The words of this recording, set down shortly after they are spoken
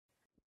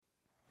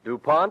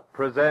DuPont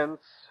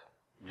presents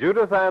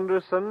Judith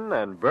Anderson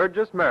and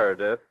Burgess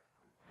Meredith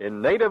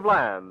in Native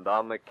Land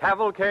on the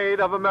Cavalcade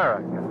of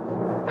America.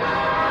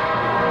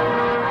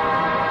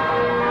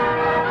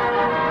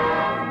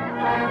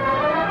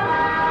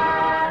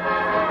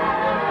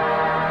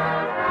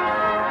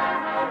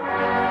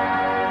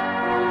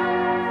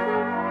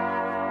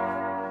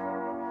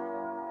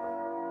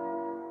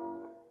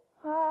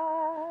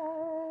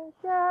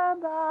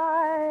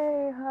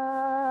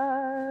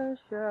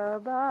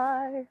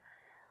 Hush-a-bye,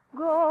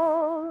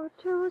 go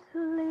to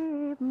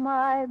sleep,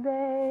 my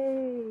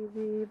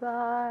baby,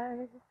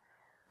 bye.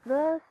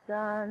 The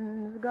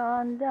sun's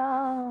gone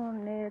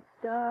down, it's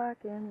dark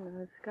in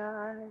the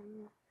sky,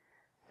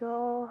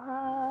 so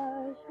hush-a-bye.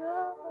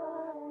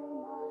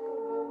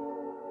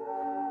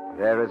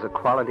 There is a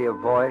quality of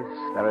voice,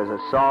 there is a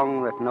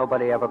song that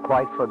nobody ever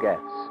quite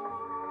forgets.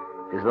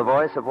 It is the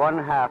voice of one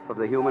half of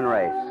the human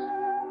race,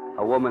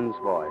 a woman's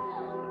voice.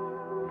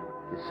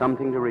 Is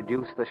something to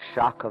reduce the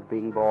shock of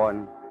being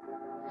born,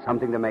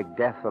 something to make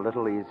death a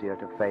little easier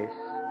to face,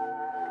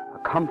 a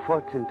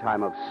comfort in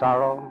time of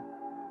sorrow,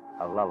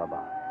 a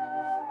lullaby.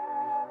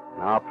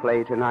 And our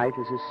play tonight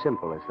is as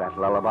simple as that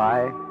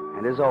lullaby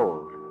and as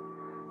old,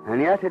 and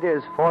yet it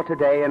is for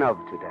today and of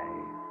today.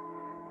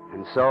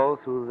 And so,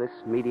 through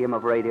this medium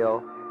of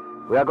radio,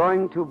 we are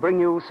going to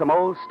bring you some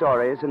old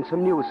stories and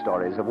some new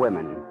stories of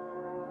women,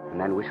 and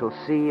then we shall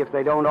see if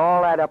they don't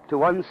all add up to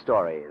one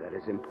story that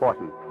is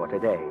important for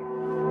today.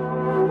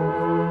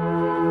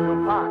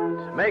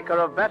 DuPont, maker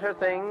of better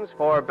things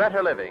for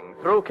better living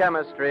through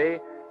chemistry,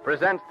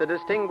 presents the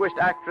distinguished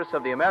actress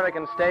of the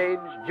American stage,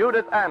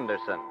 Judith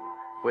Anderson,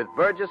 with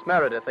Burgess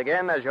Meredith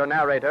again as your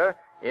narrator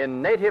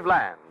in Native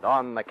Land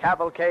on the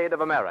Cavalcade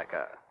of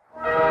America.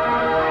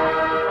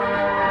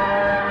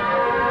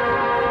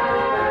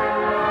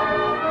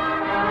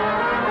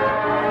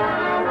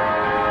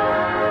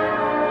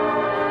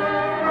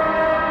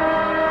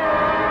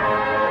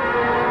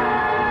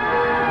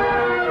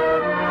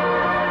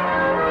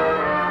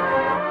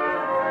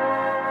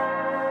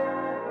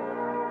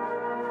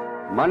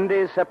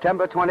 Monday,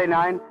 September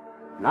 29th,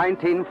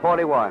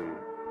 1941.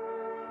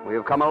 We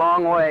have come a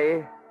long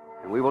way,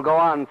 and we will go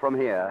on from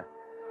here.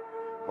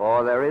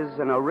 For there is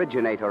an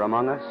originator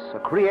among us, a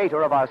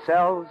creator of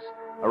ourselves,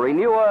 a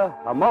renewer,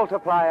 a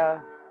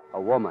multiplier,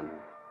 a woman.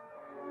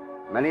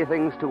 Many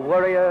things to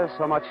worry her,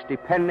 so much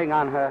depending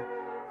on her,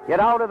 yet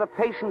out of the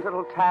patient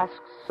little tasks,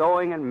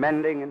 sewing and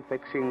mending and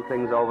fixing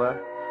things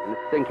over and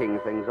thinking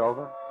things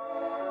over,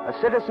 a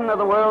citizen of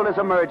the world is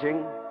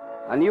emerging,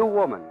 a new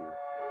woman.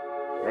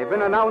 They've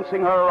been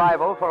announcing her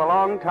arrival for a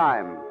long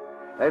time.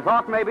 They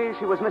thought maybe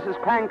she was Mrs.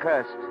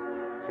 Pankhurst.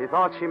 She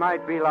thought she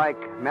might be like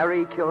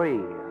Marie Curie,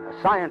 a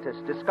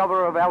scientist,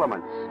 discoverer of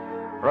elements,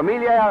 or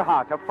Amelia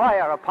Earhart, a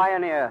friar, a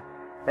pioneer.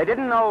 They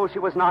didn't know she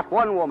was not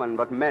one woman,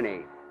 but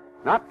many.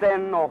 Not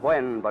then or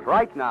when, but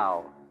right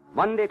now,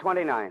 Monday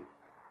 29th,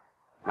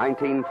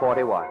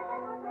 1941.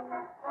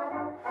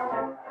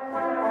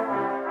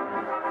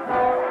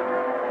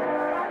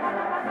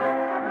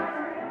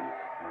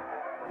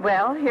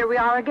 Well, here we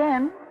are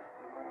again.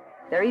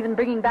 They're even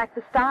bringing back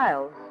the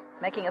styles,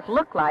 making us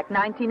look like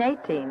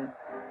 1918.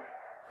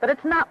 But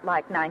it's not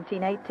like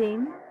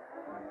 1918.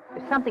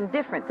 There's something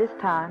different this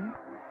time.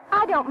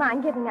 I don't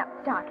mind giving up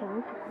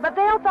stockings, but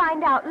they'll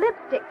find out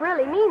lipstick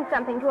really means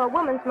something to a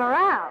woman's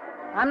morale.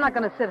 I'm not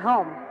going to sit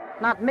home.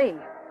 Not me.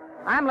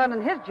 I'm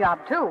learning his job,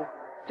 too,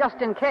 just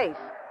in case.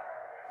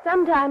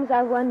 Sometimes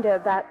I wonder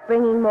about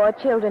bringing more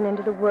children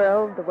into the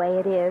world the way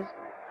it is.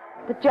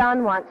 But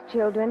John wants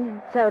children,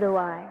 and so do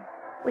I.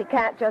 We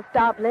can't just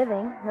stop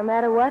living, no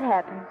matter what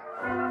happens.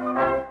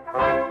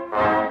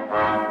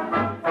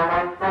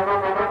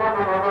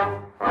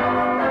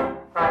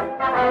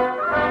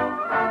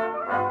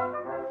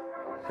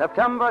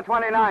 September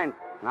 29th,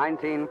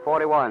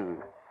 1941.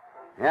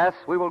 Yes,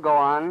 we will go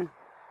on.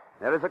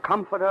 There is a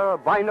comforter, a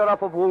binder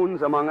up of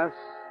wounds among us,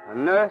 a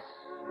nurse,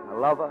 a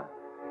lover.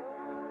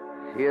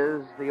 She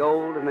is the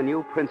old and the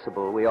new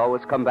principle we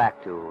always come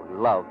back to,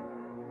 love.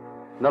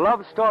 The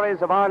love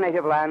stories of our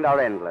native land are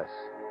endless.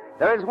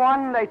 There is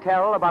one, they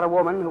tell, about a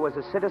woman who was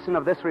a citizen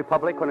of this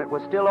republic when it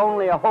was still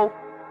only a hope,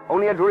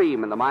 only a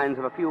dream in the minds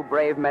of a few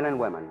brave men and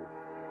women.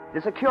 It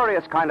is a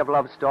curious kind of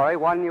love story,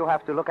 one you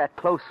have to look at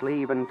closely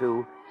even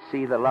to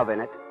see the love in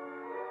it.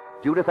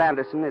 Judith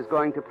Anderson is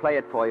going to play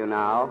it for you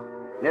now.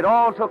 And it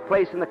all took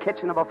place in the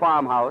kitchen of a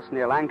farmhouse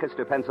near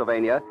Lancaster,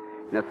 Pennsylvania,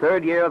 in the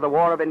third year of the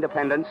War of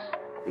Independence,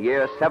 the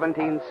year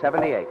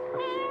 1778.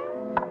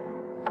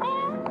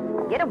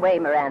 Get away,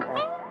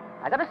 Miranda.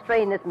 I gotta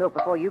strain this milk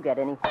before you get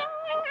any.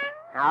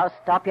 Now,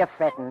 stop your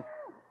fretting.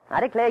 I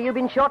declare you've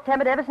been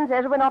short-tempered ever since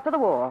Ezra went off to the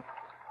war.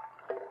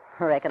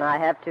 Reckon I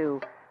have, too.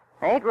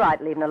 Ain't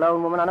right leaving a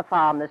lone woman on a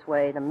farm this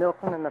way. The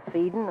milking and the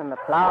feeding and the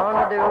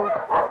plowing to do.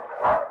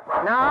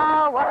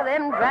 Now, what are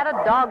them dratted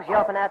dogs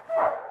yelping at?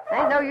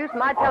 Ain't no use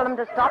my telling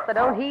them to stop. They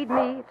don't heed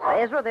me. It's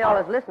Ezra they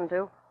always listen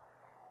to.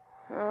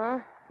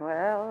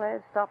 Well,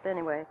 they've stopped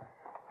anyway.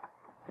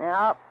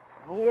 Now,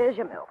 here's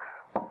your milk.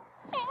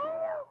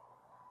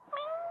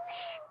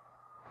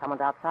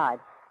 Someone's outside.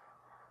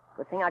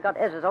 Good thing I got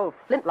Ezra's old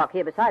flintlock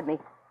here beside me.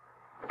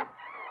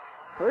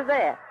 Who's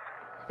there?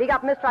 Speak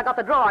up, mister. I got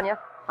the draw on you.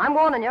 I'm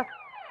warning you.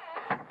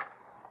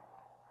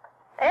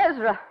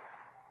 Ezra.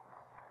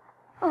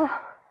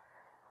 Oh,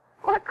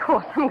 well, of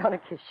course I'm going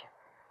to kiss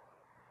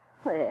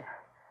you. There.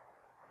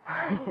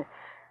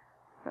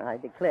 I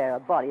declare, a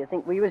body would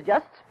think we was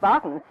just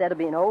sparking instead of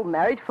being old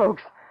married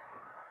folks.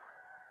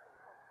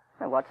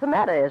 Now, what's the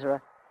matter,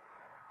 Ezra?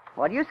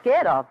 What are you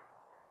scared of?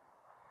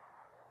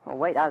 Well,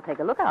 wait, I'll take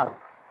a look out.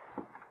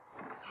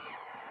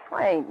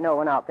 Why, ain't no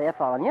one out there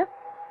following you.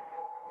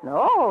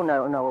 No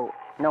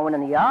one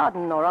in the yard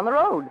nor on the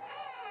road.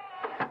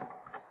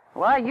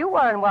 Why are you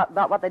worrying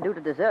about what they do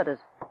to deserters?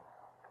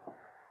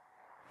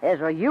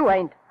 Ezra, you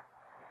ain't.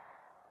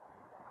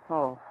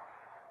 Oh,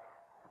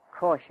 of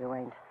course you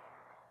ain't.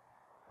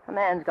 A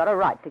man's got a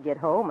right to get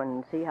home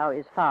and see how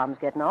his farm's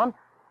getting on.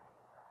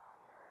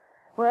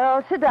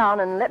 Well, sit down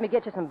and let me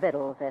get you some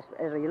victuals,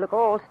 Ezra. You look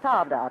all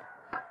starved out.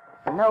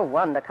 And no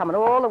wonder, coming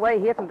all the way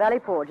here from Valley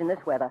Forge in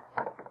this weather.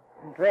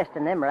 And dressed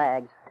in them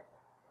rags.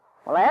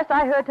 Well, last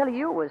I heard tell of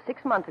you was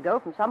 6 months ago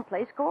from some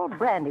place called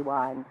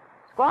Brandywine.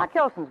 Squire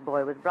Kelson's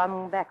boy was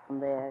brung back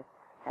from there.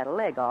 Had a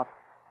leg off.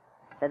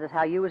 Said as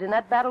how you was in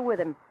that battle with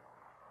him.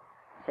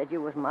 Said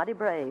you was mighty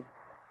brave.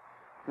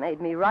 Made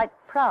me right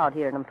proud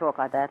hearing him talk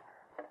like that.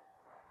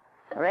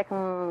 I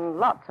reckon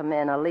lots of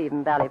men are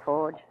leaving Valley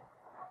Forge.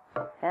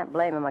 Can't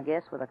blame 'em, I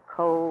guess, with the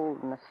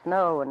cold and the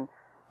snow and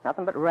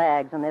nothing but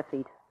rags on their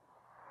feet.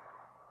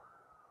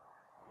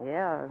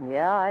 Yeah,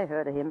 I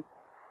heard of him.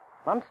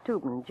 Von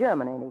Steuben,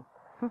 German, ain't he?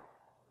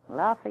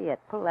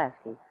 Lafayette,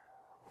 Pulaski.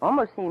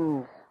 Almost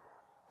seems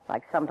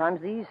like sometimes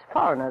these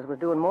foreigners was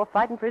doing more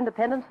fighting for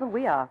independence than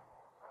we are.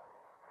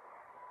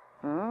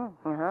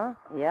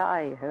 Yeah,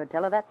 I heard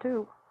tell of that,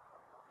 too.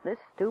 This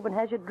Steuben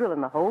has you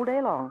drilling the whole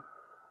day long.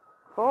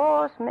 Of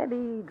course,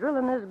 maybe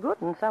drilling is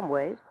good in some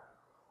ways.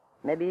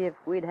 Maybe if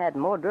we'd had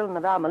more drilling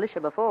of our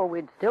militia before,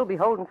 we'd still be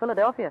holding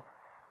Philadelphia.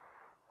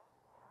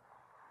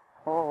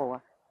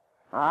 Oh,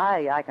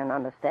 I can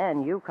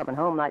understand you coming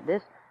home like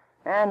this.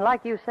 And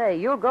like you say,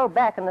 you'll go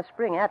back in the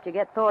spring after you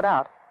get thawed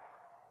out.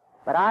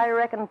 But I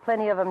reckon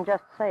plenty of 'em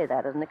just say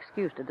that as an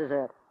excuse to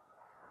desert.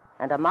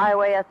 And to my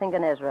way of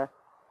thinking, Ezra,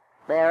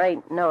 there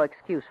ain't no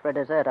excuse for a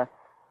deserter.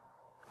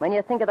 When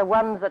you think of the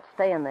ones that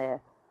stay in there,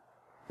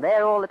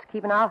 they're all that's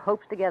keeping our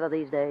hopes together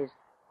these days.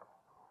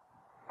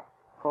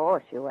 Of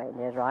course you ain't,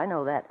 Ezra. I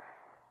know that.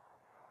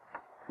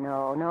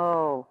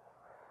 No.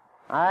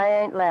 I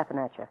ain't laughing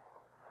at you.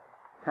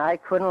 I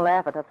couldn't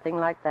laugh at a thing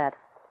like that.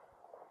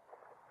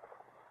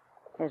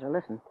 Ezra,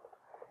 listen.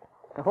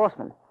 The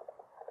horseman.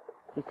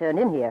 He's turned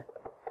in here.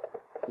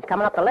 He's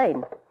coming up the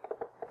lane.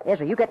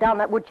 Ezra, you get down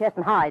that wood chest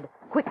and hide.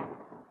 Quick.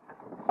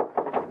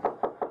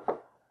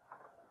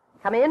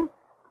 Come in.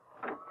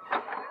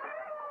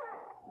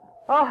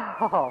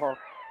 Oh,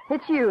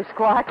 it's you,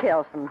 Squire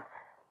Kelson.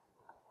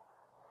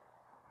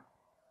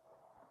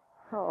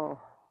 Oh,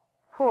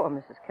 poor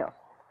Mrs. Kelson.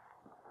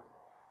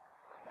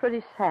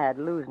 Pretty sad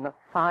losing a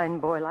fine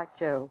boy like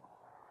Joe.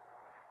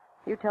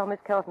 You tell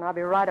Miss Kelson I'll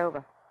be right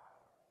over.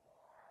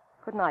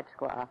 Good night,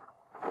 Squire.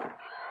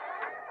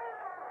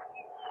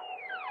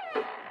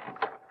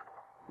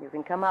 You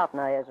can come out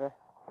now, Ezra.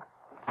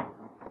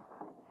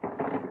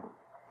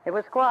 It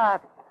was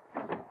Squire.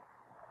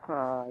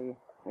 Oh,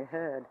 you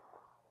heard.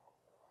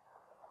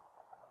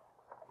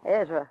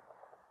 Ezra,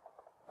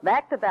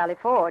 back to Valley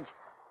Forge.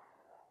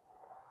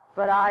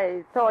 But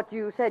I thought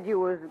you said you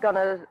was going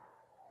to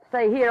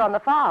stay here on the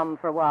farm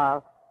for a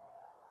while.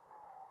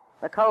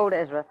 The cold,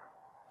 Ezra.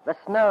 The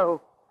snow.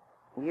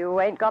 You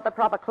ain't got the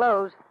proper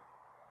clothes.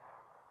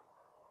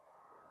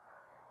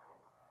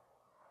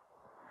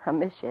 I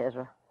miss you,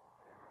 Ezra.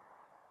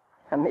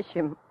 I miss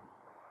you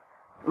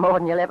more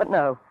than you'll ever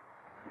know.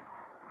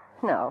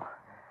 No.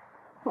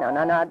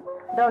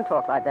 Don't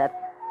talk like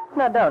that.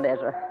 No, don't,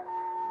 Ezra.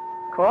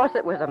 Of course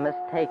it was a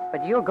mistake,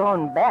 but you're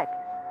going back.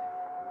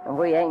 And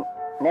we ain't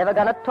never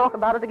gonna talk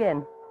about it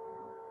again.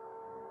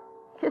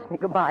 Kiss me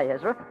goodbye,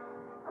 Ezra.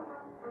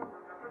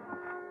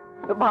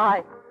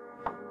 Goodbye.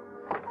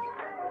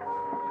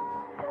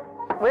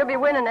 We'll be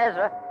winning,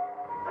 Ezra.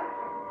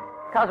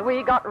 'Cause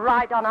we got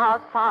right on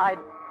our side.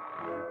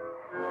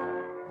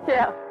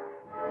 Yeah.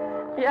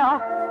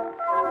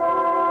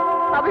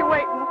 I'll be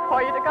waiting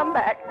for you to come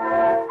back.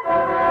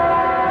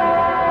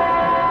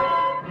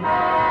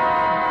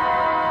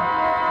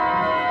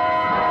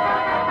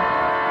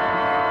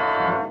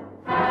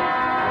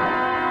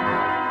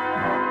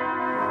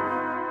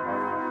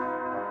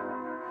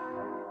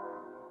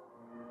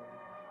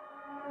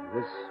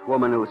 This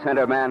woman who sent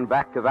her man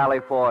back to Valley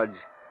Forge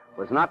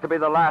was not to be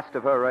the last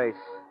of her race.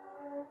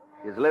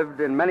 She has lived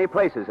in many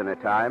places in her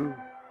time.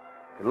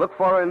 You can look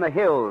for her in the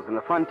hills in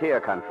the frontier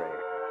country.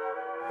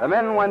 The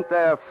men went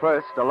there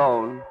first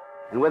alone,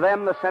 and with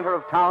them the center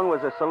of town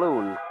was a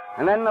saloon.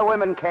 And then the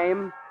women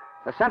came.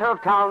 The center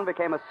of town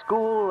became a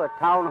school, a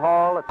town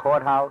hall, a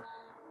courthouse,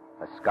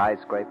 a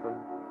skyscraper.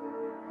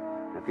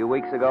 A few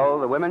weeks ago,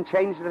 the women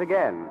changed it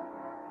again.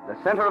 The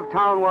center of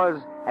town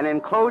was an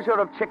enclosure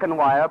of chicken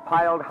wire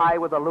piled high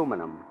with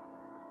aluminum.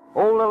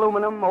 Old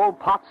aluminum, old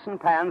pots and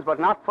pans, but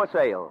not for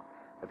sale.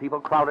 The people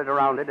crowded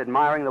around it,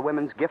 admiring the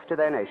women's gift to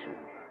their nation.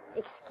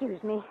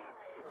 Excuse me.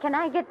 Can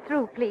I get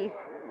through, please?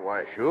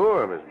 Why,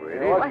 sure, Miss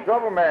Brady. What's the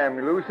trouble, ma'am?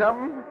 You lose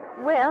something?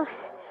 Well,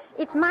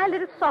 it's my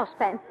little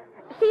saucepan.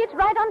 See, it's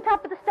right on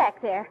top of the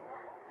stack there.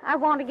 I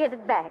want to get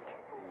it back.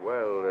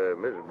 Well,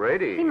 Miss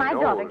Brady... See, my you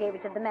know... daughter gave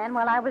it to the man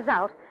while I was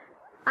out.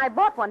 I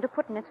bought one to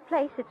put in its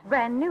place. It's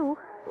brand new.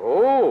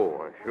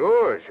 Oh,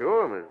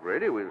 sure, Miss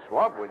Brady. We'll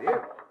swap with you.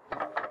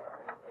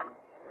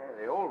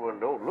 The old one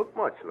don't look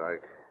much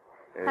like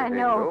anything, I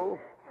know.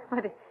 though.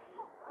 But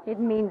it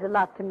means a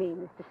lot to me,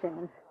 Mr.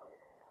 Simmons.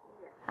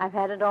 I've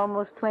had it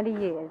almost 20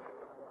 years.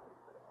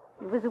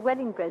 It was a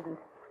wedding present.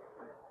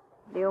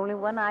 The only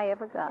one I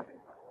ever got.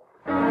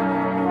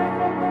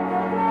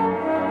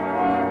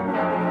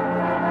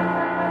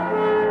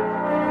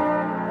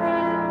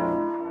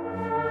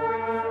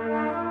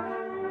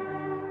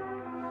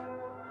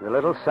 The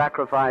little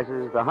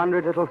sacrifices, the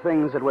 100 little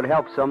things that would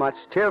help so much,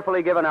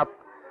 tearfully given up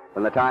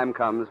when the time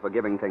comes for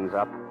giving things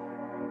up.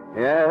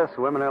 Yes,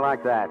 women are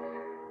like that.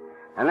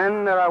 And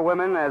then there are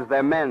women as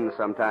their men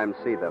sometimes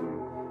see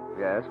them.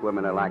 Yes,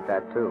 women are like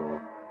that, too.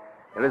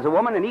 There is a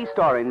woman in East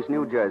Orange,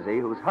 New Jersey,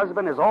 whose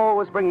husband is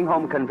always bringing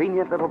home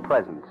convenient little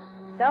presents.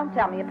 Don't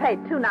tell me you paid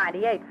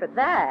 $2.98 for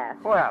that.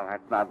 Well,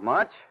 that's not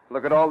much.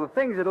 Look at all the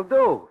things it'll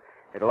do.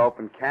 It'll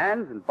open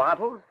cans and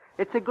bottles.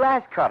 It's a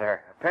glass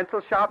cutter, a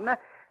pencil sharpener.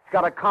 It's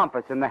got a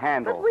compass in the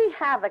handle. But we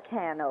have a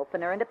can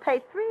opener, and it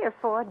paid $3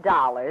 or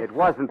 $4. It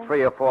wasn't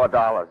 $3 or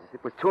 $4.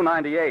 It was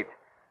 $2.98.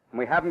 And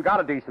we haven't got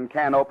a decent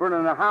can opener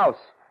in the house.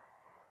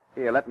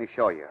 Here, let me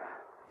show you.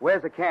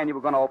 Where's the can you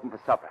were going to open for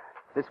supper?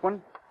 This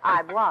one?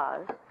 I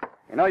was.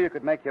 You know, you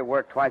could make your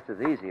work twice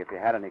as easy if you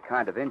had any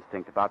kind of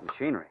instinct about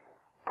machinery.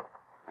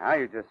 Now,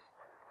 you just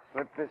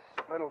slip this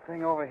little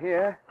thing over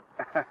here.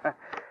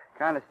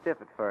 Kind of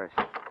stiff at first.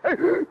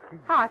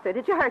 Arthur,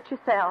 did you hurt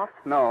yourself?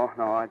 No,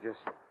 I just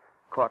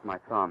caught my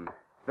thumb.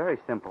 Very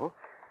simple.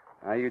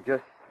 Now, you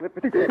just slip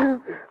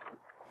it...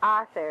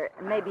 Arthur,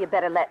 maybe you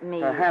better let me...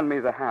 hand me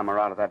the hammer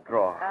out of that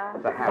drawer.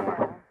 The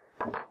hammer.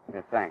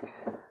 Yeah, thanks.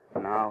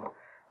 Now,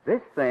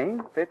 this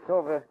thing fits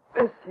over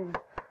this thing.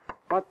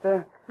 What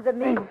the... The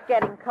meat's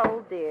getting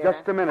cold, dear.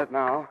 Just a minute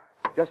now.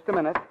 Just a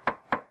minute.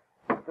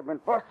 Must have been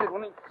busted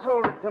when he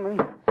sold it to me.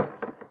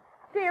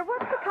 Dear,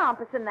 what's the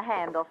compass in the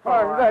handle for?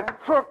 Oh, that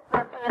crook.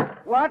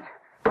 What?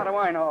 How do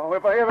I know?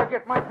 If I ever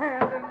get my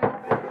hand in this...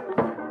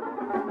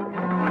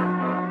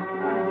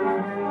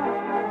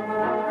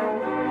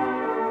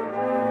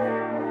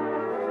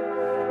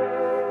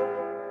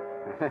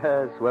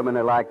 Yes, women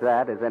are like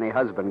that, as any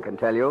husband can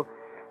tell you.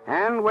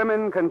 And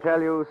women can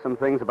tell you some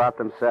things about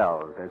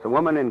themselves. There's a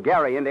woman in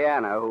Gary,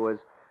 Indiana, who was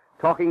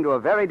talking to a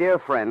very dear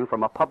friend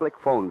from a public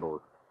phone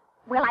booth.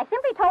 Well, I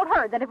simply told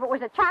her that if it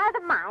was a child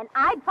of mine,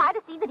 I'd try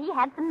to see that he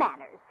had some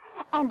manners.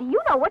 And do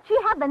you know what she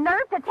had the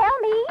nerve to tell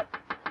me?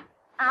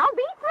 I'll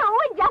be through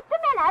in just a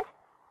minute.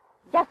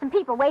 Just some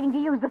people waiting to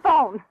use the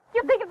phone.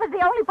 You'd think it was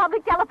the only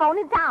public telephone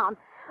in town.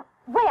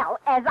 Well,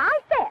 as I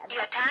said...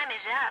 Your time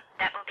is up.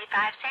 That will be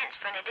 5 cents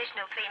for an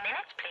additional 3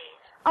 minutes, please.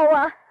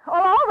 Oh,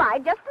 all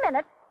right, just a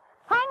minute.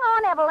 Hang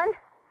on, Evelyn.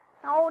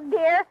 Oh,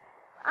 dear,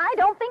 I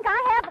don't think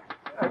I have...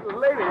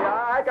 Lady,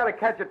 I gotta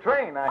catch a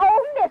train.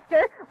 Oh,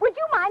 mister, would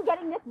you mind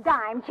getting this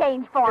dime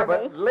change for me?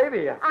 But,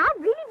 lady... I'll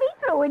really be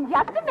through in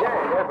just a minute.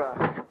 Yeah,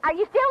 but... Are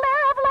you still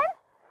there, Evelyn?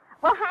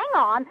 Well,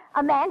 hang on.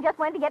 A man just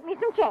went to get me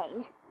some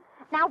change.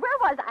 Now, where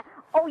was I?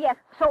 Oh, yes,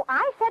 so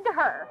I said to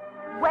her,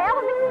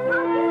 well,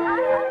 Mrs.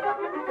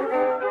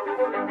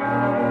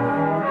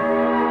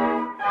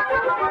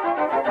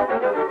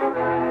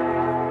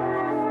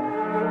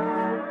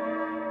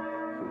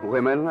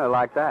 Women are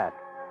like that.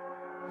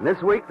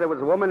 This week there was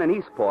a woman in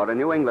Eastport, a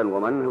New England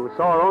woman, who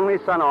saw her only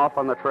son off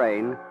on the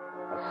train,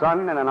 a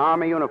son in an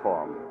army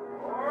uniform.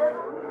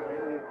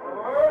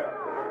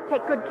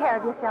 Take good care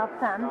of yourself,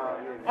 son.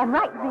 And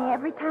write me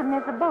every time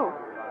there's a boat.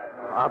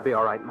 I'll be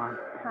all right, Mom.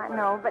 I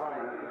know, but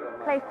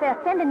the place they're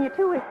sending you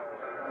to is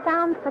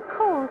sounds so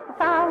cold, so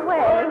far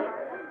away.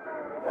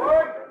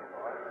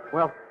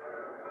 Well,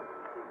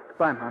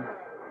 goodbye, Mom.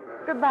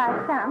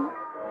 Goodbye, son.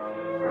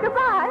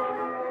 Goodbye.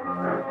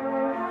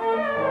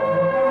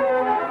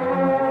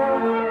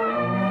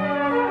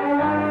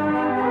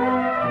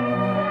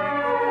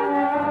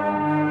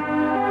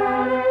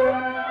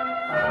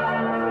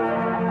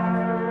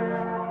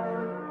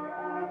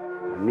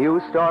 A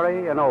new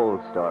story, an old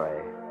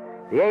story.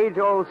 The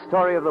age-old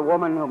story of the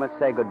woman who must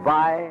say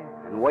goodbye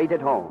and wait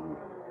at home.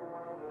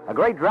 A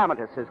great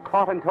dramatist has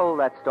caught and told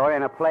that story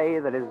in a play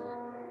that is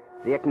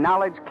the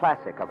acknowledged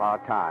classic of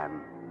our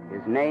time.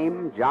 His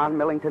name, John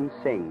Millington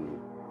Synge.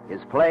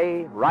 His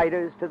play,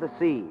 Riders to the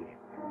Sea.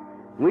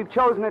 We've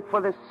chosen it for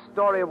this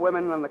story of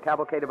women on the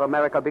Cavalcade of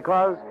America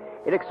because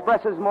it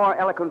expresses more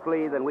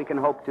eloquently than we can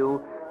hope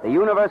to the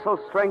universal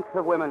strength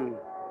of women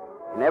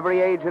in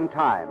every age and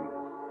time.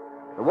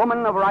 The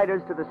woman of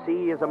Riders to the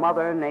Sea is a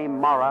mother named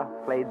Mara,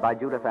 played by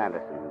Judith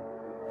Anderson.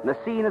 And the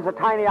scene is a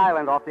tiny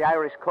island off the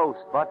Irish coast,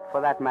 but for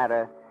that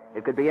matter,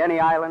 it could be any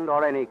island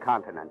or any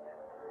continent.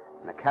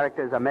 And the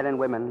characters are men and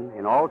women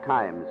in all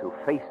times who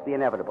face the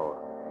inevitable.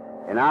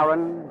 In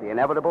Aaron, the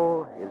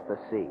inevitable is the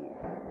sea.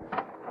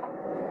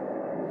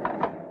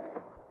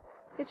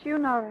 It's you,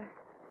 Nora.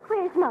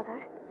 Where's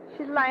Mother?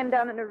 She's lying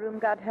down in her room,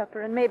 God help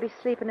her, and maybe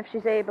sleeping if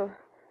she's able.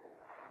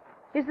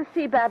 Is the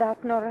sea bad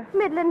out, Nora?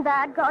 Middling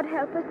bad, God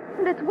help us.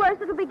 And it's worse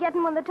it'll be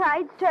getting when the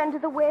tides turn to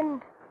the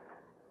wind.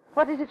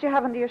 What is it you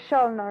have under your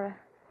shawl, Nora?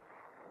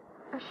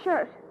 A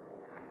shirt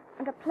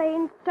and a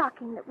plain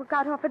stocking that we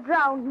got off a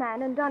drowned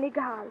man in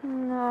Donegal.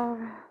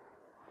 Nora.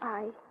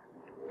 Aye.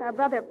 Our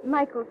brother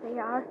Michael's they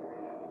are.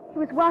 He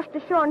was washed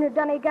ashore near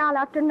Donegal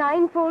after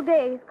 9 full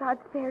days. God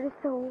spare his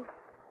soul.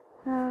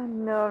 Oh,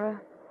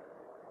 Nora.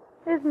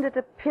 Isn't it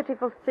a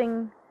pitiful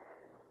thing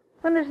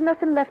when there's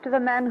nothing left of a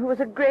man who was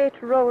a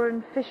great rower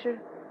and fisher,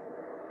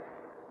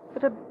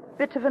 but a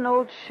bit of an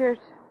old shirt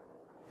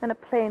and a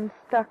plain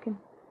stocking?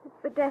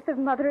 It's the death of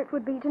Mother it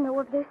would be to know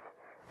of this.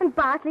 And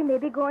Bartley may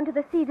be going to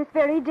the sea this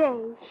very day.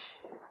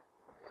 Shh.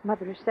 His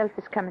mother herself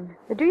is coming.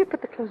 Do you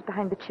put the clothes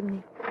behind the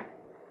chimney?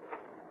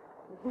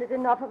 Isn't it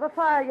enough of a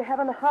fire you have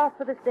on the hearth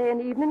for this day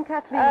and evening,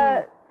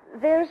 Kathleen?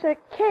 There's a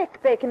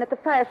cake baking at the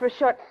fire for a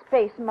short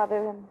space,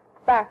 Mother, and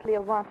Bartley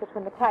will want it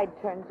when the tide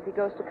turns if he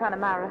goes to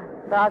Connemara.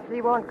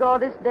 Bartley won't go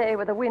this day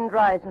with the wind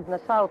rising from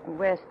the south and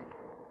west.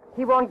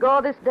 He won't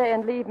go this day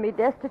and leave me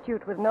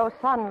destitute with no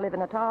son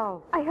living at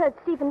all. I heard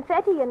Stephen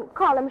Fetty and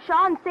Colum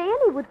Shawn saying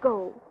he would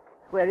go.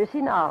 Where is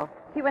he now?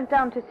 He went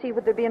down to see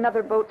would there be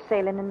another boat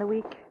sailing in the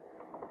week.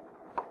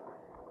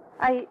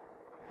 I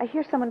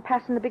hear someone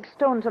passing the big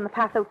stones on the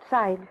path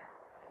outside.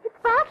 It's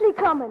Bartley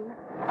coming.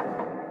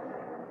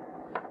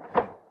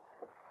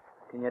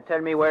 Can you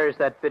tell me where's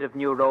that bit of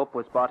new rope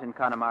was bought in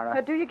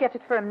Connemara? Do you get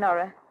it for him,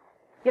 Nora?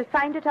 You'll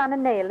find it on a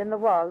nail in the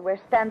wall where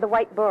stand the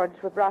white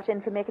boards were brought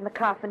in for making the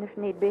coffin if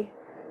need be.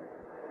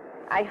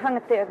 I hung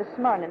it there this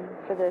morning,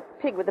 for the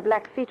pig with the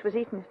black feet was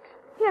eating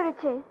it. Here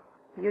it is.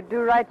 You'd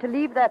do right to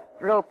leave that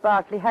rope,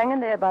 Bartley, hanging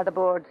there by the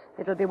boards.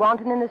 It'll be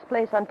wanting in this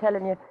place, I'm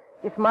telling you,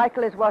 if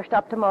Michael is washed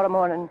up tomorrow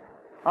morning,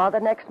 or the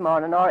next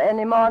morning, or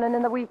any morning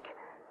in the week.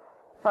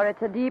 For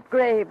it's a deep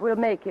grave we'll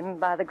make him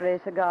by the grace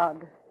of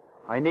God.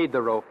 I need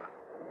the rope.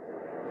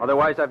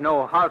 Otherwise I've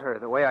no halter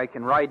the way I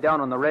can ride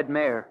down on the red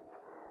mare.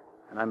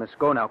 And I must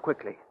go now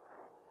quickly.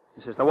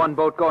 This is the one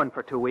boat going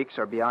for 2 weeks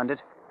or beyond it.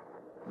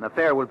 And the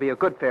fare will be a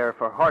good fare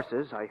for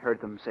horses, I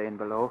heard them saying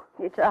below.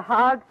 It's a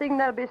hard thing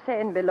they'll be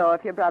saying below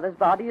if your brother's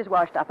body is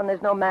washed up and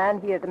there's no man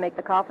here to make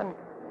the coffin.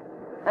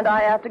 And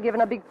I have to give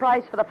him a big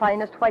price for the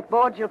finest white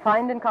boards you'll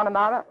find in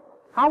Connemara.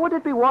 How would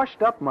it be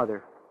washed up,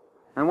 Mother?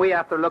 And we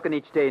after looking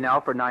each day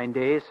now for 9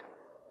 days.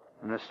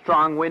 And a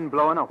strong wind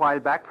blowing a while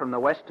back from the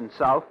west and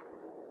south.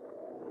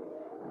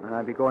 And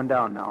I'll be going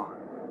down now.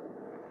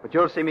 But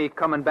you'll see me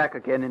coming back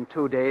again in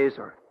 2 days,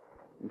 or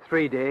in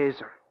 3 days,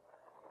 or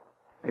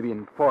maybe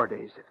in 4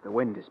 days if the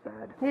wind is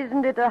bad.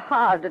 Isn't it a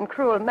hard and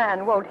cruel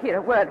man won't hear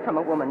a word from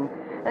a woman?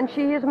 And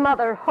she, his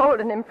mother,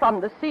 holding him from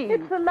the sea.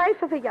 It's the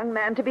life of a young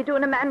man to be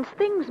doing a man's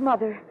things,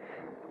 Mother.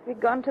 Be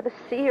gone to the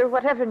sea or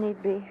whatever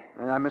need be.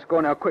 And I must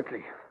go now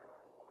quickly.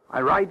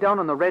 I ride down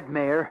on the red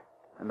mare,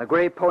 and the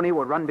grey pony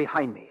will run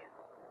behind me.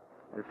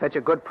 It'll fetch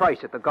a good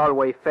price at the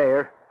Galway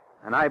fair,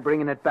 and I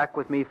bringing it back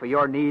with me for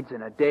your needs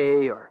in a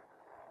day or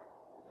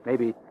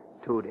maybe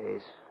 2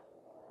 days.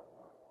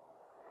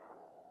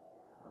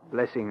 A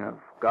blessing of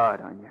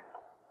God on you.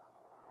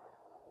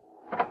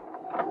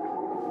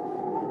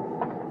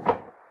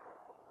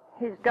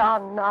 He's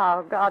gone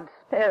now, God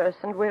spare us,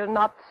 and we'll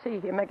not see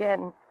him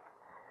again.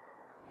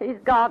 He's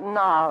gone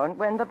now, and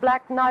when the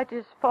black night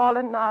is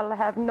fallen, I'll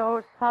have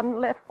no son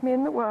left me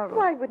in the world.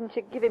 Why wouldn't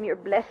you give him your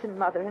blessing,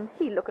 Mother, and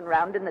he looking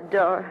round in the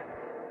door?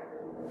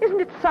 Isn't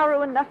it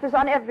sorrow enough is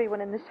on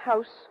everyone in this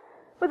house,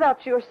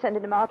 without your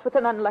sending him out with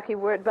an unlucky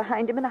word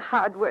behind him and a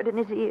hard word in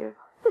his ear?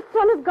 The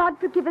Son of God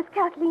forgive us,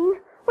 Kathleen.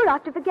 We're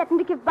after forgetting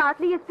to give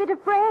Bartley his bit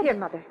of bread. Here,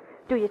 Mother,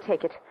 do you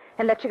take it,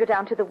 and let you go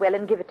down to the well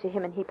and give it to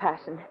him and he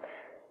passing.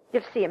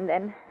 You'll see him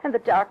then, and the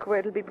dark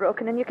word will be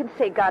broken, and you can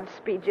say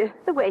Godspeed you,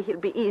 the way he'll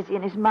be easy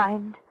in his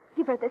mind.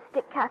 Give her the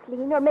stick,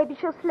 Kathleen, or maybe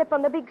she'll slip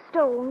on the big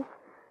stones.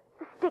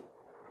 The stick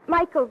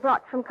Michael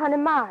brought from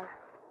Connemara.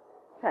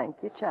 Thank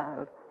you,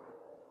 child.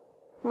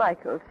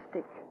 Michael's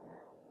stick.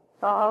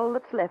 All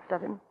that's left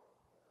of him.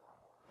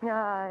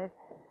 Aye.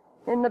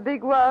 In the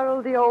big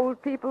world, the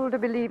old people do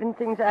believe in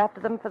things after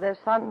them for their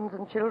sons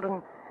and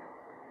children.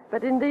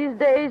 But in these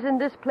days, in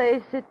this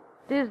place, it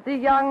is the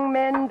young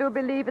men do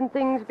believe in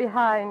things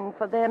behind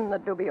for them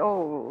that do be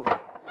old.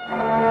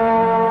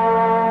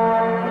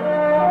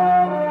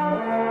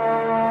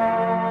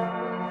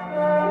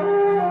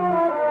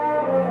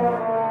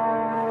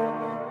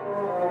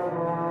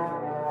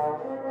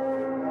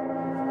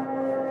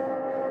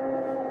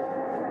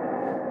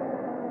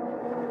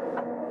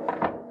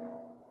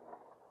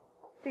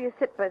 Do you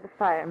sit by the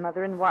fire,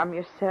 Mother, and warm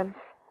yourself?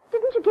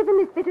 Didn't you give him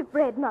his bit of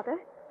bread, Mother?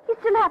 You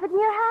still have it in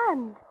your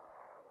hand.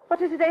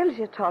 What is it ails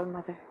you at all,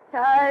 Mother?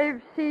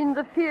 I've seen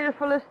the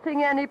fearfulest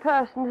thing any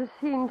person has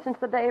seen since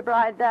the day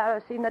Bride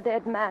Dara seen the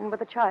dead man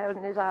with a child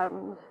in his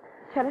arms.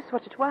 Tell us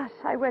what it was.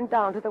 I went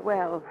down to the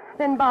well.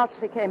 Then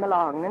Bartley came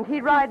along, and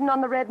he riding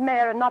on the red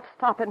mare and not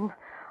stopping.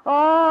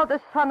 Oh, the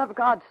Son of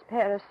God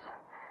spare us.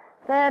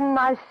 Then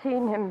I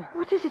seen him.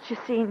 What is it you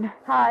seen?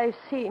 I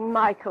seen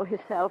Michael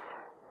himself.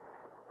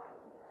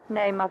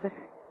 Nay, Mother.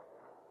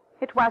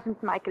 It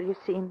wasn't Michael you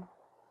seen.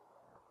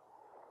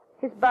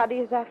 His body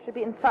is after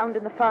being found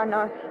in the far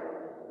north.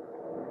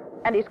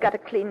 And he's got a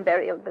clean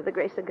burial by the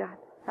grace of God.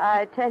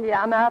 I tell you,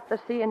 I'm after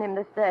seeing him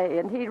this day.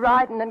 And he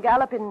riding and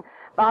galloping,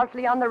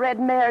 Bartley on the red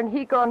mare, and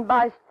he going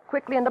by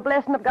quickly, and the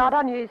blessing of God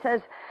on you, he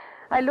says.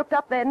 I looked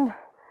up then,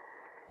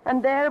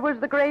 and there was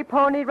the gray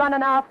pony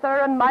running after,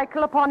 and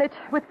Michael upon it,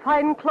 with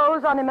fine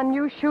clothes on him and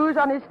new shoes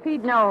on his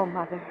feet. No,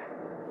 Mother.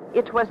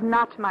 It was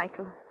not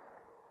Michael.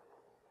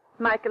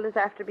 Michael is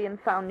after being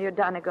found near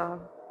Donegal.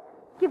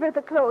 Give her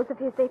the clothes of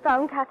his they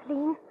found,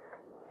 Kathleen,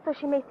 so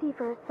she may see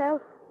for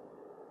herself.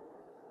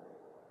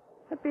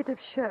 A bit of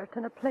shirt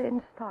and a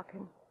plain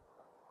stocking.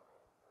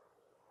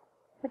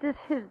 It is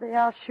his they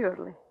are,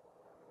 surely.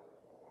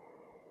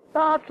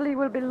 Bartley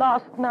will be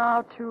lost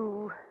now,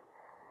 too.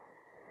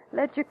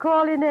 Let you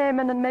call in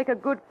Eamon and make a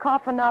good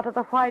coffin out of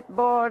the white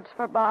boards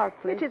for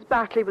Bartley. It is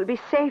Bartley will be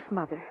safe,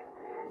 Mother.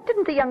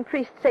 Didn't the young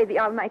priest say the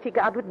Almighty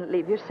God wouldn't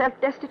leave yourself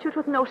destitute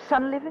with no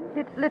son living?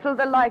 It's little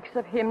the likes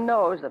of him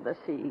knows of the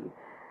sea.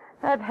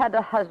 I've had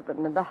a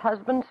husband and a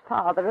husband's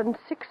father and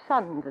 6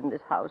 sons in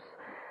this house.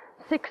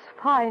 6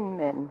 fine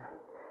men.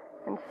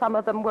 And some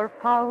of them were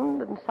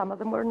found and some of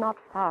them were not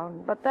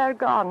found. But they're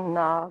gone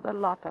now, the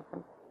lot of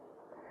them.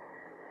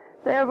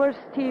 There were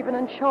Stephen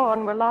and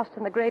Sean were lost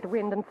in the great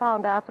wind and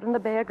found after in the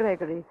Bay of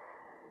Gregory.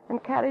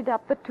 And carried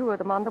up the 2 of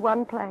them on the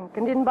one plank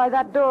and in by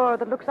that door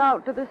that looks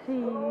out to the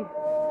sea.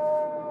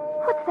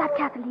 What's that,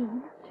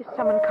 Kathleen? Tis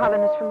someone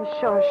calling us from the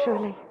shore,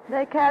 surely.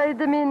 They carried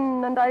them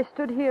in, and I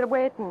stood here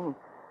waiting.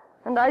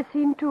 And I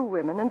seen 2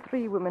 women and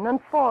 3 women and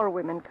 4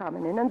 women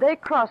coming in, and they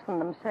crossing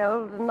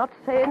themselves and not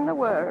saying a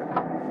word.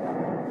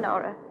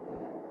 Nora,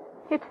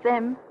 it's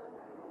them.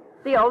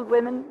 The old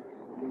women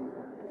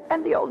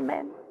and the old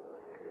men.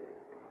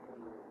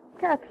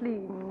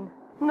 Kathleen,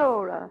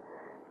 Nora,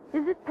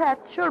 is it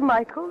Patch or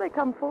Michael they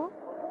come for?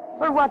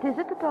 Or what is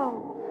it at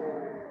all?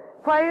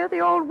 Why are the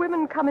old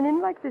women coming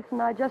in like this,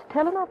 and I just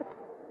telling of it?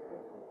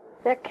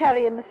 They're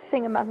carrying the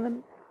thing among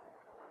them,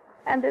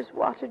 and there's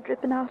water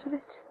dripping out of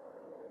it.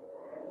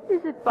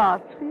 Is it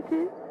Bartley, it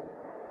is?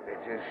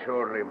 It is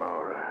surely,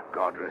 Maura.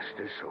 God rest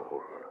his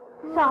soul.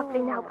 Softly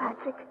now,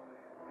 Patrick.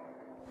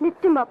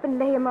 Lift him up and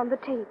lay him on the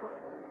table.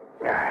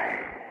 Aye.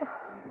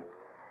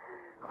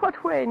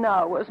 What way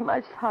now was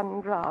my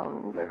son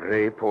drowned? The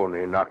gray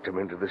pony knocked him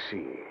into the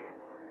sea.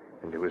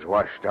 And he was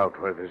washed out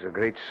where there's a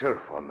great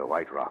surf on the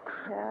white rocks.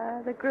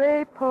 Yeah, the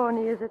gray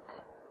pony, is it?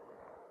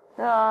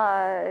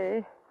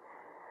 Aye.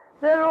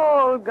 They're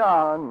all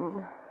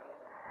gone.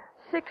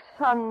 6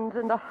 sons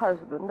and a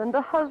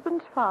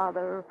husband's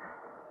father.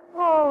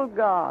 All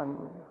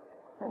gone.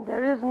 And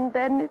there isn't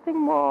anything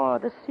more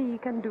the sea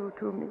can do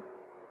to me.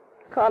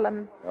 Call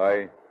him.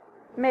 Aye.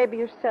 Maybe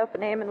yourself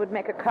and Eamon would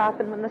make a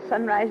coffin when the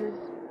sun rises.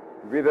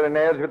 Be there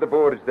nails with the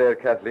boards there,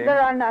 Kathleen?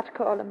 There are not,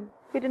 call him.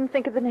 We didn't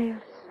think of the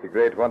nails. The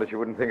great one that you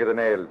wouldn't think of the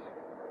nails.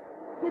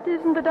 It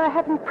isn't that I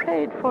haven't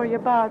prayed for you,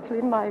 Bartley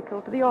and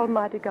Michael, to the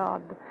Almighty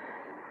God.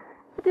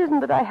 It isn't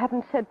that I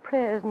haven't said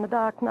prayers in the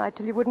dark night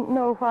till you wouldn't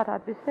know what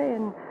I'd be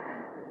saying.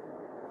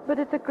 But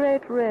it's a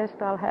great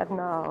rest I'll have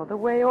now, the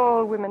way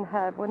all women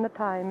have when the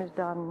time is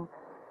done,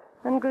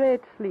 and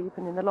great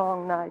sleeping in the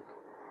long night.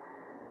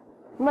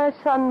 My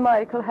son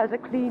Michael has a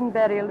clean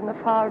burial in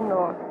the far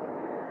north,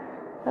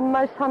 and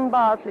my son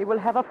Bartley will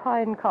have a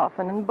fine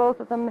coffin, and both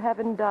of them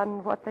having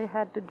done what they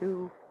had to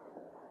do.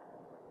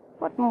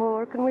 What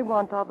more can we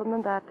want of them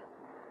than that?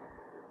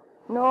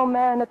 No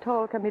man at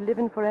all can be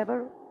living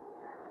forever.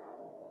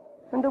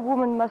 And a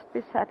woman must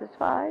be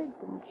satisfied,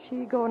 and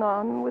she going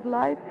on with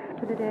life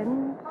till it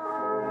ends.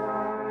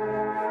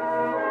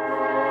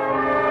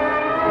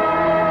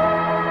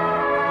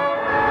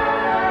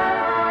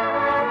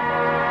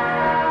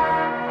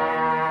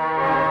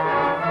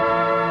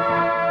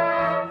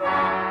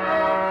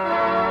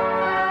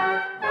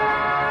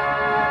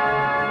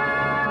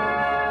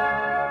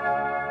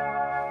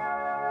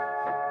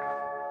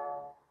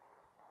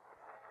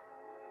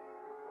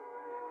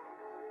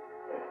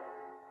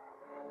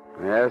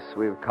 Yes,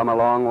 we've come a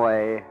long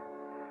way.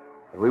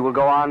 But we will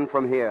go on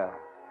from here,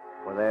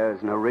 for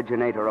there's an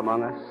originator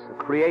among us, a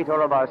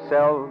creator of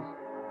ourselves,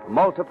 a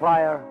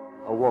multiplier,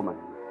 a woman.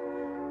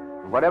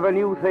 And whatever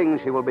new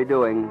things she will be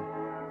doing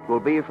will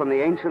be from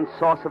the ancient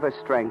source of her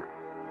strength,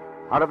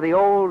 out of the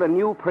old and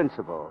new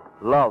principle,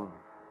 love,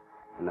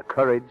 and the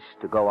courage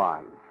to go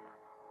on.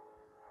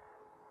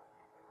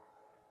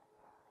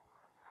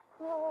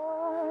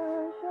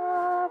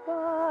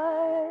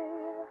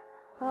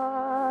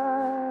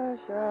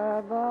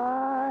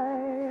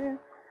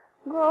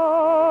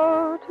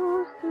 Go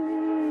to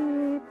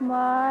sleep,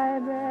 my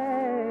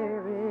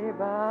baby,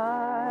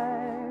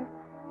 bye.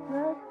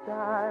 The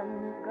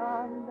sun's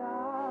gone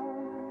down,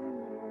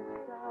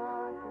 it's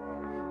dark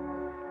in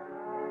the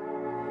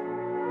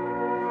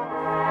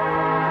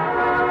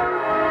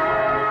sky.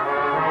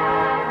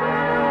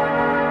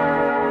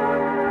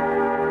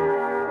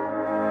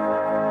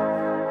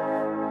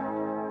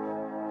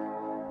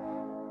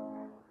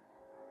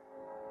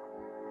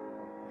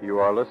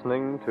 are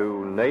listening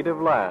to Native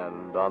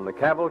Land on the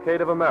Cavalcade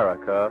of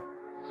America,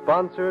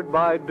 sponsored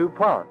by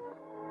DuPont,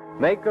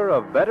 maker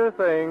of better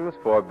things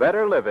for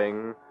better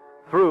living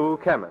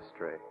through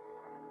chemistry.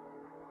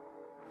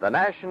 The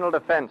National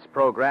Defense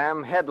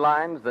Program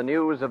headlines the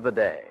news of the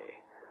day.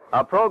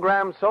 A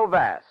program so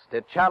vast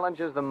it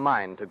challenges the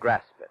mind to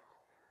grasp it.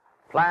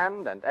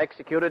 Planned and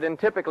executed in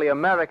typically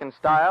American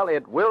style,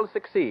 it will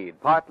succeed,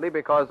 partly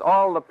because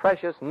all the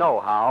precious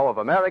know-how of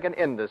American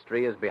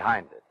industry is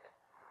behind it.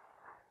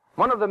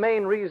 One of the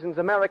main reasons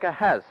America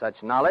has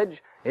such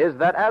knowledge is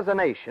that as a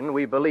nation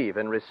we believe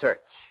in research.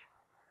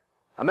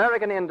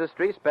 American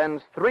industry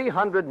spends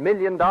 $300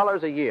 million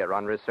a year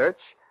on research,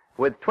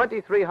 with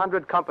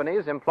 2,300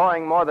 companies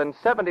employing more than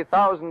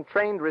 70,000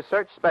 trained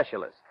research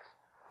specialists,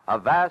 a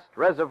vast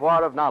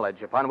reservoir of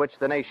knowledge upon which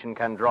the nation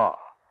can draw.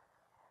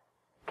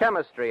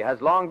 Chemistry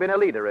has long been a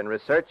leader in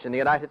research in the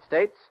United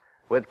States,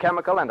 with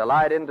chemical and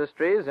allied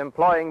industries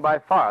employing by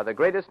far the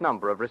greatest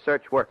number of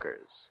research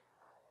workers.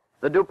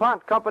 The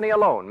DuPont Company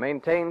alone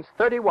maintains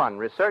 31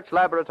 research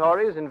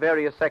laboratories in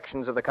various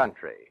sections of the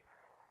country.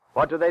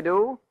 What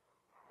do?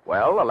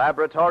 Well, a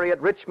laboratory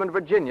at Richmond,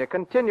 Virginia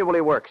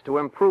continually works to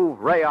improve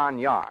rayon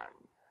yarn.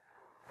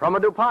 From a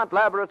DuPont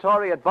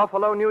laboratory at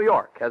Buffalo, New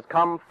York, has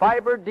come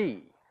Fiber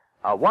D,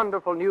 a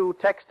wonderful new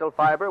textile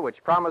fiber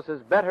which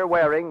promises better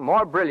wearing,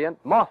 more brilliant,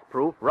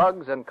 moth-proof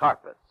rugs and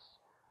carpets.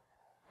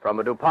 From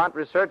a DuPont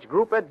research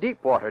group at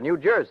Deepwater, New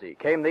Jersey,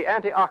 came the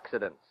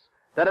antioxidants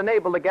that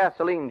enable the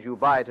gasolines you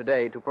buy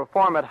today to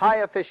perform at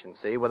high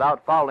efficiency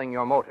without fouling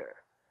your motor.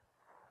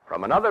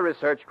 From another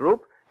research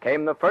group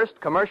came the first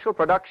commercial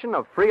production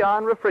of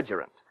Freon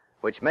refrigerant,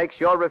 which makes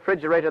your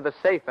refrigerator the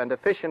safe and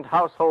efficient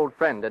household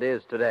friend it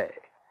is today.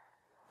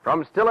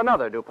 From still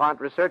another DuPont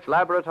research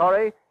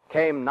laboratory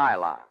came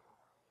nylon.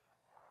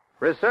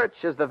 Research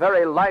is the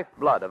very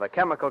lifeblood of a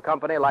chemical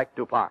company like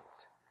DuPont.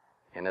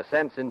 In a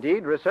sense,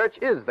 indeed, research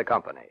is the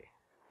company.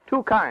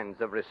 Two kinds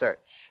of research.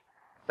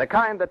 The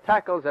kind that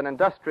tackles an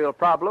industrial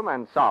problem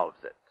and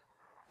solves it.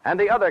 And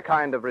the other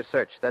kind of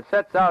research that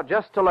sets out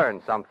just to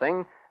learn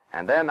something,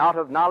 and then out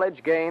of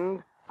knowledge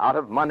gained, out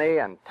of money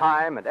and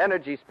time and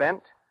energy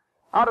spent,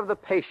 out of the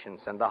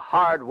patience and the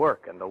hard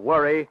work and the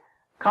worry,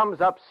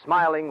 comes up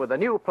smiling with a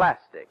new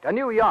plastic, a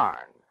new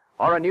yarn,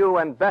 or a new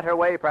and better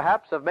way,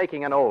 perhaps, of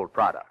making an old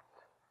product.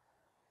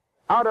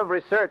 Out of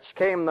research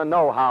came the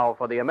know-how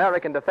for the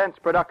American defense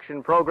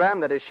production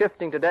program that is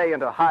shifting today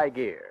into high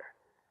gear.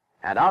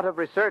 And out of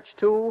research,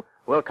 too,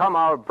 will come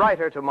our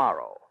brighter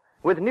tomorrow,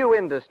 with new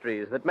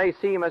industries that may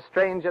seem as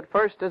strange at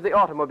first as the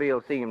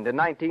automobile seemed in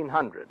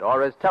 1900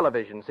 or as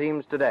television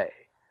seems today,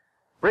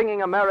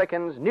 bringing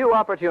Americans new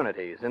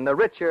opportunities in the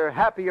richer,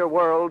 happier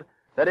world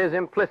that is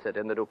implicit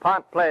in the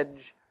DuPont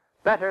pledge,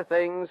 better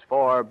things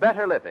for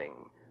better living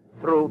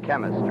through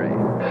chemistry.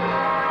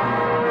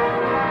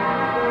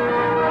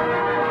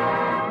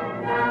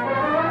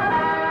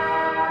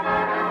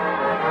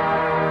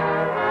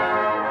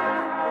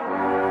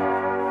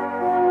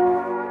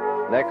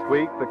 Next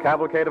week, the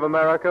Cavalcade of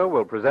America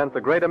will present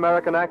the great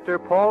American actor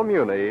Paul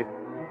Muni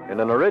in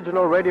an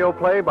original radio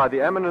play by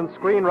the eminent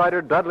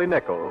screenwriter Dudley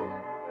Nichols.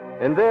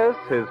 In this,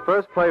 his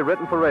first play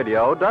written for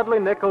radio, Dudley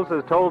Nichols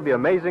has told the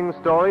amazing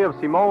story of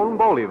Simon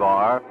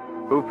Bolivar,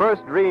 who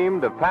first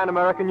dreamed of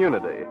Pan-American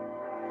unity.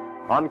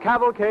 On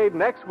Cavalcade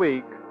next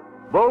week,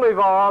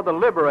 Bolivar the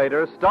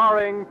Liberator,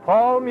 starring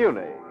Paul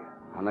Muni.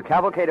 On the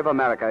Cavalcade of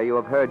America, you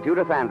have heard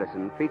Judith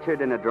Anderson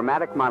featured in a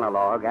dramatic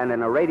monologue and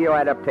in a radio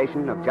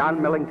adaptation of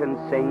John Millington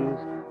Synge's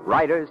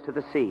Riders to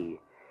the Sea.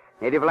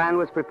 Native Land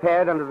was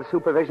prepared under the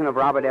supervision of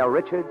Robert L.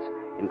 Richards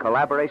in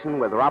collaboration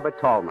with Robert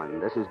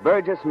Tallman. This is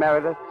Burgess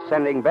Meredith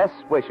sending best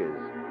wishes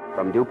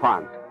from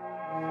DuPont.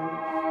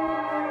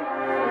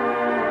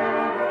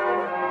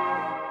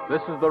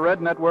 This is the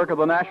Red Network of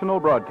the National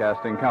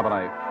Broadcasting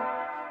Company.